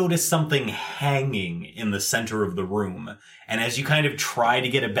do notice something hanging in the center of the room. And as you kind of try to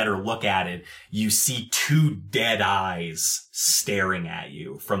get a better look at it, you see 2 dead eyes staring at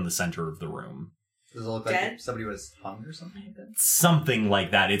you from the center of the room. Does it look Dead? like somebody was hung or something like that? Something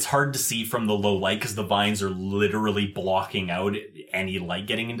like that. It's hard to see from the low light because the vines are literally blocking out any light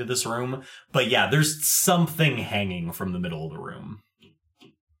getting into this room. But yeah, there's something hanging from the middle of the room.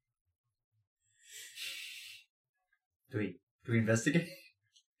 Do we investigate?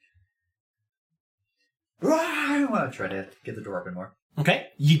 I want to try to get the door open more. Okay,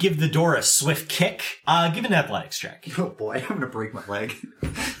 you give the door a swift kick. Give an athletics check. Oh boy, I'm gonna break my leg.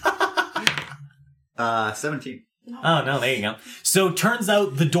 17. Oh, no, there you go. So it turns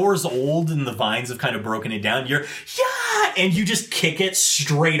out the door's old and the vines have kind of broken it down. And you just kick it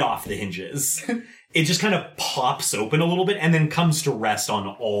straight off the hinges. It just kind of pops open a little bit and then comes to rest on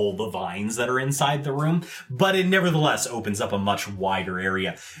all the vines that are inside the room. But it nevertheless opens up a much wider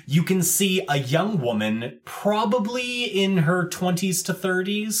area. You can see a young woman, probably in her 20s to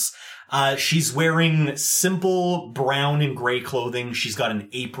 30s. She's wearing simple brown and gray clothing. She's got an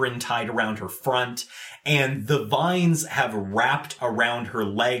apron tied around her front, and the vines have wrapped around her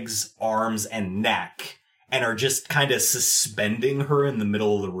legs, arms, and neck, and are just kind of suspending her in the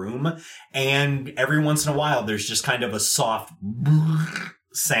middle of the room. And every once in a while, there's just kind of a soft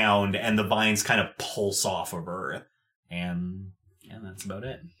sound, and the vines kind of pulse off of her. And yeah, that's about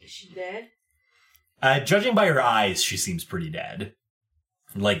it. Is she dead? Judging by her eyes, she seems pretty dead.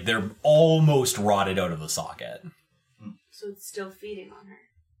 Like, they're almost rotted out of the socket. So it's still feeding on her.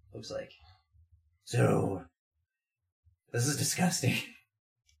 Looks like. So, this is disgusting.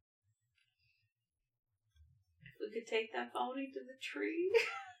 If we could take that pony to the tree.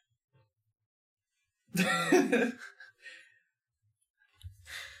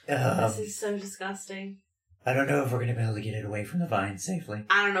 This is so disgusting. I don't know if we're going to be able to get it away from the vines safely.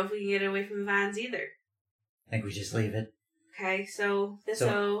 I don't know if we can get it away from the vines either. I think we just leave it. Okay, so this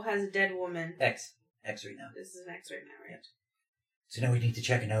O has a dead woman. X right now. This is an X right now, right? So now we need to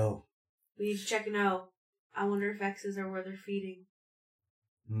check an O. We need to check an O. I wonder if X's are where they're feeding.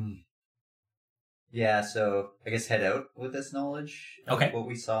 Yeah, so I guess head out with this knowledge of Okay. what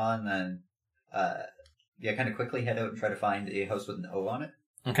we saw, and then kind of quickly head out and try to find a house with an O on it.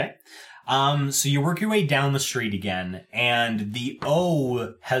 Okay. So you work your way down the street again, and the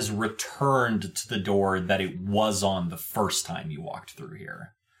O has returned to the door that it was on the first time you walked through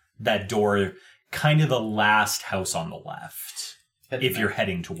here. That door, kind of the last house on the left, if you're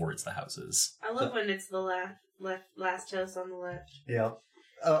heading towards the houses. I love when it's the last house on the left. Yeah.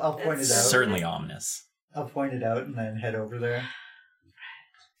 I'll point it out. Certainly ominous. I'll point it out and then head over there.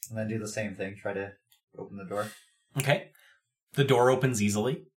 And then do the same thing. Try to open the door. Okay. The door opens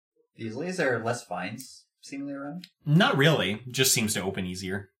easily. Easily? Is there less vines seemingly around? Not really. Just seems to open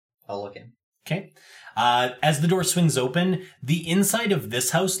easier. I'll look in. Okay. As the door swings open, the inside of this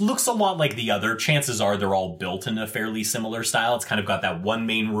house looks a lot like the other. Chances are they're all built in a fairly similar style. It's kind of got that one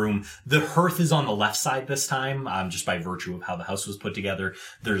main room. The hearth is on the left side this time, just by virtue of how the house was put together.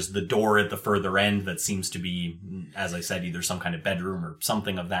 There's the door at the further end that seems to be, as I said, either some kind of bedroom or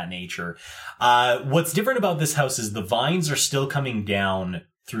something of that nature. What's different about this house is the vines are still coming down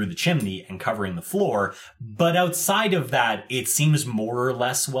through the chimney and covering the floor, but outside of that, it seems more or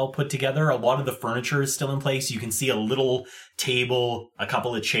less well put together. A lot of the furniture is still in place. You can see a little table, a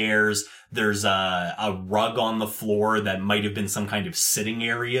couple of chairs. There's a rug on the floor that might have been some kind of sitting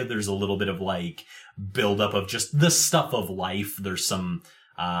area. There's a little bit of like buildup of just the stuff of life. There's some,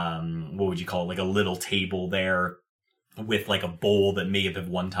 what would you call it? Like a little table there with like a bowl that may have at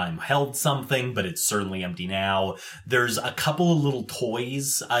one time held something, but it's certainly empty now. There's a couple of little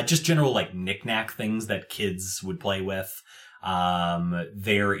toys, just general like knick-knack things that kids would play with.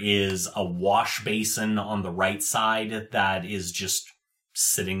 There is a wash basin on the right side that is just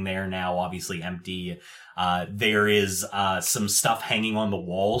sitting there now, obviously empty. There is some stuff hanging on the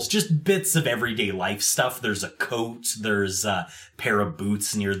walls, just bits of everyday life stuff. There's a coat, there's a pair of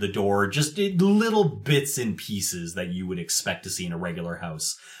boots near the door, just little bits and pieces that you would expect to see in a regular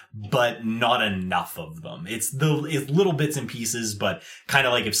house, but not enough of them. It's little bits and pieces, but kind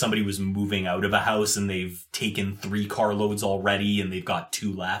of like if somebody was moving out of a house and they've taken 3 carloads already and they've got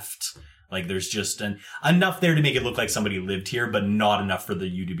 2 left. Like there's just enough there to make it look like somebody lived here, but not enough for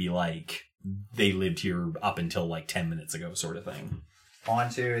you to be like, they lived here up until like 10 minutes ago sort of thing. I'm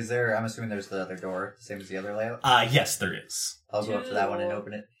assuming there's the other door, the same as the other layout? Yes, there is. I'll go up to that one and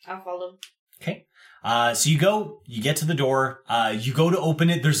open it. I'll follow. Okay. So you get to the door, you go to open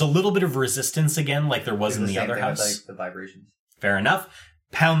it. There's a little bit of resistance again, like there was in the other house. With, like, the vibrations. Fair enough.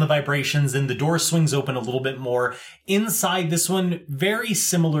 Pound the vibrations and the door swings open a little bit more. Inside this one, very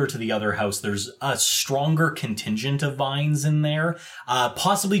similar to the other house, there's a stronger contingent of vines in there.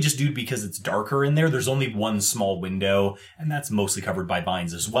 Possibly just due because it's darker in there. There's only one small window and that's mostly covered by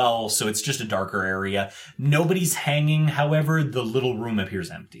vines as well. So it's just a darker area. Nobody's hanging. However, the little room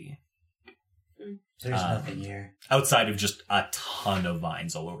appears empty. There's nothing here. Outside of just a ton of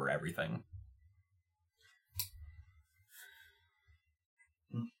vines all over everything.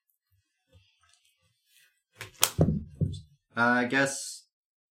 I guess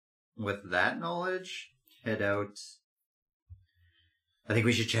with that knowledge, head out. I think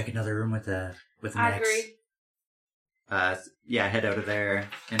we should check another room with an I X. agree. Yeah, head out of there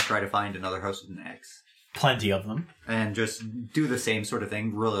and try to find another house with an X. Plenty of them. And just do the same sort of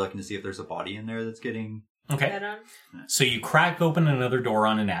thing, really looking to see if there's a body in there that's getting... Okay. Head on. So you crack open another door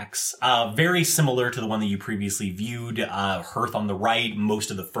on an X, very similar to the one that you previously viewed. Hearth on the right,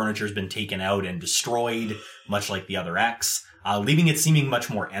 most of the furniture has been taken out and destroyed, much like the other X, leaving it seeming much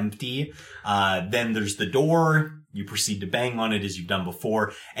more empty. Then there's the door. You proceed to bang on it as you've done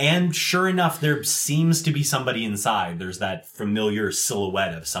before. And sure enough, there seems to be somebody inside. There's that familiar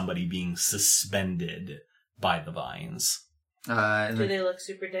silhouette of somebody being suspended by the vines. Do they look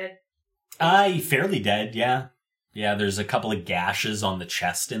super dead? Fairly dead, yeah. Yeah, there's a couple of gashes on the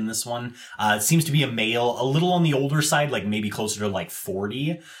chest in this one. It seems to be a male, a little on the older side, like maybe closer to like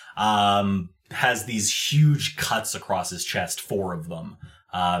 40. Has these huge cuts across his chest, 4 of them.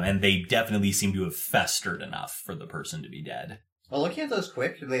 And they definitely seem to have festered enough for the person to be dead. Well, looking at those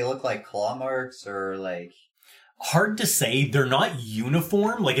quick, do they look like claw marks or like... Hard to say. They're not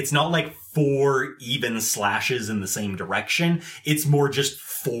uniform. Like, it's not like 4 even slashes in the same direction. It's more just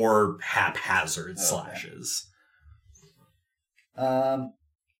 4 haphazard slashes. Find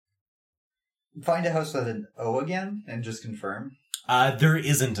a house with an O again and just confirm. There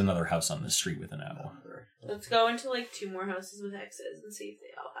isn't another house on this street with an O. Let's go into like 2 more houses with X's and see if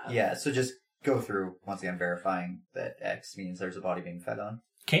they all have. Yeah, so just go through once again verifying that X means there's a body being fed on.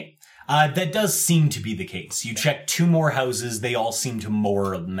 Okay. That does seem to be the case. You check 2 more houses. They all seem to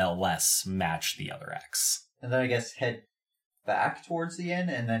more or less match the other X. And then I guess head back towards the inn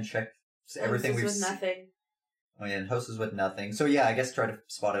and then check everything we've with nothing. Oh, yeah, and houses with nothing. So yeah, I guess try to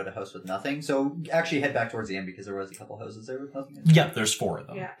spot out a house with nothing. So actually head back towards the end because there was a couple houses there with nothing. Yep, there's 4 of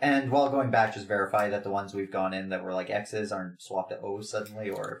them. Yeah. And while going back, just verify that the ones we've gone in that were like X's aren't swapped to O's suddenly,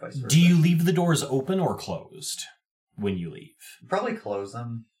 or vice versa. Do you leave the doors open or closed when you leave? Probably close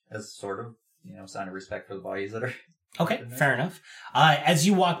them as sort of, sign of respect for the bodies that are... Okay, fair enough. As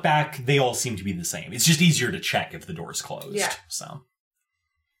you walk back, they all seem to be the same. It's just easier to check if the door's closed. Yeah. So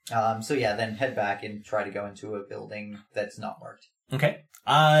then head back and try to go into a building that's not marked. okay.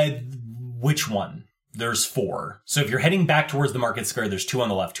 Which one? There's 4. So if you're heading back towards the market square, there's 2 on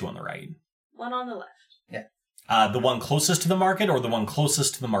the left, 2 on the right. One on the left. The one closest to the market or the one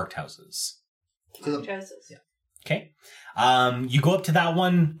closest to the marked houses? Houses. Yeah. Okay. You go up to that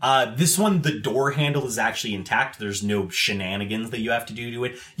one. This one, the door handle is actually intact. There's no shenanigans that you have to do to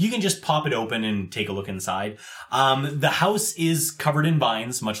it. You can just pop it open and take a look inside. The house is covered in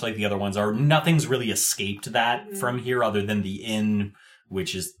vines, much like the other ones are. Nothing's really escaped that from here other than the inn,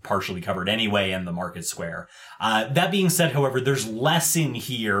 which is partially covered anyway, and the market square. That being said, however, there's less in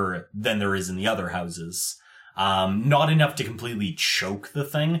here than there is in the other houses. Not enough to completely choke the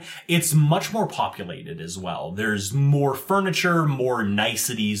thing. It's much more populated as well. There's more furniture, more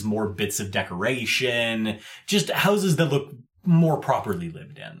niceties, more bits of decoration, just houses that look more properly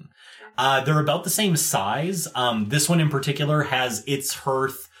lived in. They're about the same size. This one in particular has its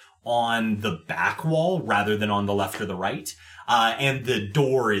hearth on the back wall rather than on the left or the right. And the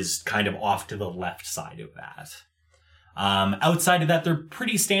door is kind of off to the left side of that. Outside of that, they're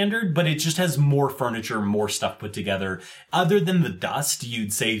pretty standard, but it just has more furniture, more stuff put together. Other than the dust,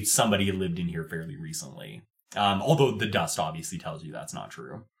 you'd say somebody lived in here fairly recently. Although the dust obviously tells you that's not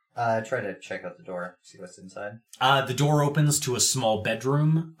true. Try to check out the door, see what's inside. The door opens to a small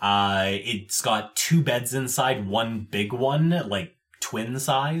bedroom. It's got 2 beds inside, one big one, like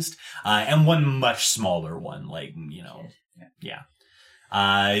twin-sized, and one much smaller one, like, yeah.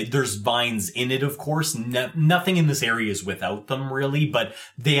 There's vines in it, of course. Nothing in this area is without them, really, but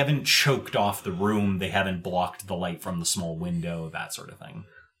they haven't choked off the room. They haven't blocked the light from the small window, that sort of thing.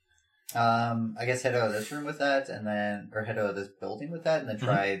 I guess head out of this room with that, or head out of this building with that, and then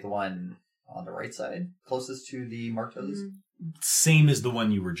try the one on the right side, closest to the marked houses. Same as the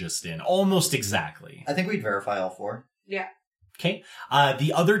one you were just in. Almost exactly. I think we'd verify all 4. Yeah. Okay.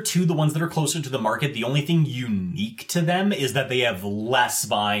 The other 2, the ones that are closer to the market, the only thing unique to them is that they have less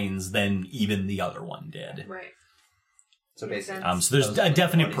vines than even the other one did. Right. So basically, So there's a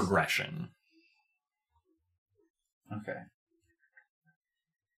definite bodies. progression. Okay.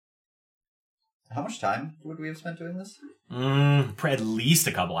 How much time would we have spent doing this? At least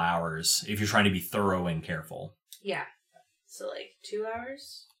a couple hours if you're trying to be thorough and careful. Yeah. So 2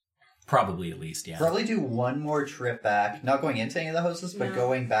 hours? Probably at least, yeah. Probably do one more trip back, not going into any of the houses, but No.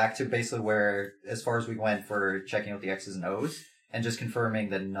 going back to basically where, as far as we went for checking out the X's and O's, and just confirming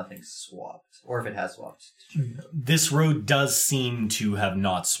that nothing's swapped, or if it has swapped. This road does seem to have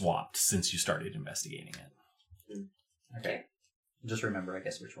not swapped since you started investigating it. Okay. Just remember, I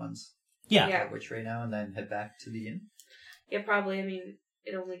guess, which ones. Yeah. Yeah. Which right now, and then head back to the inn. Yeah, probably. I mean,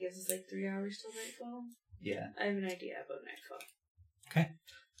 it only gives us 3 hours till nightfall. Yeah. I have an idea about nightfall. Okay.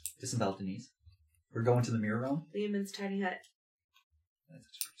 Disembowel Denise. We're going to the mirror realm. Liamon's tiny hut. That's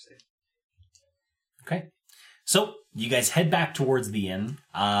what you say. Okay. So, you guys head back towards the inn,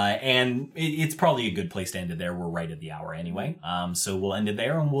 and it's probably a good place to end it there. We're right at the hour anyway. So we'll end it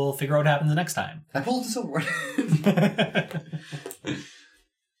there, and we'll figure out what happens next time. I pulled a sword.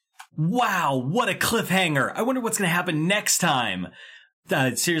 Wow, what a cliffhanger! I wonder what's going to happen next time.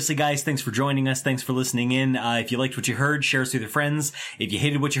 Seriously, guys, thanks for joining us. Thanks for listening in. If you liked what you heard, share us with your friends. If you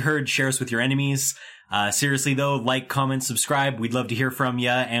hated what you heard, share us with your enemies. Seriously, though, like, comment, subscribe. We'd love to hear from you,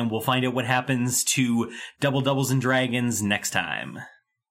 and we'll find out what happens to Double Doubles and Dragons next time.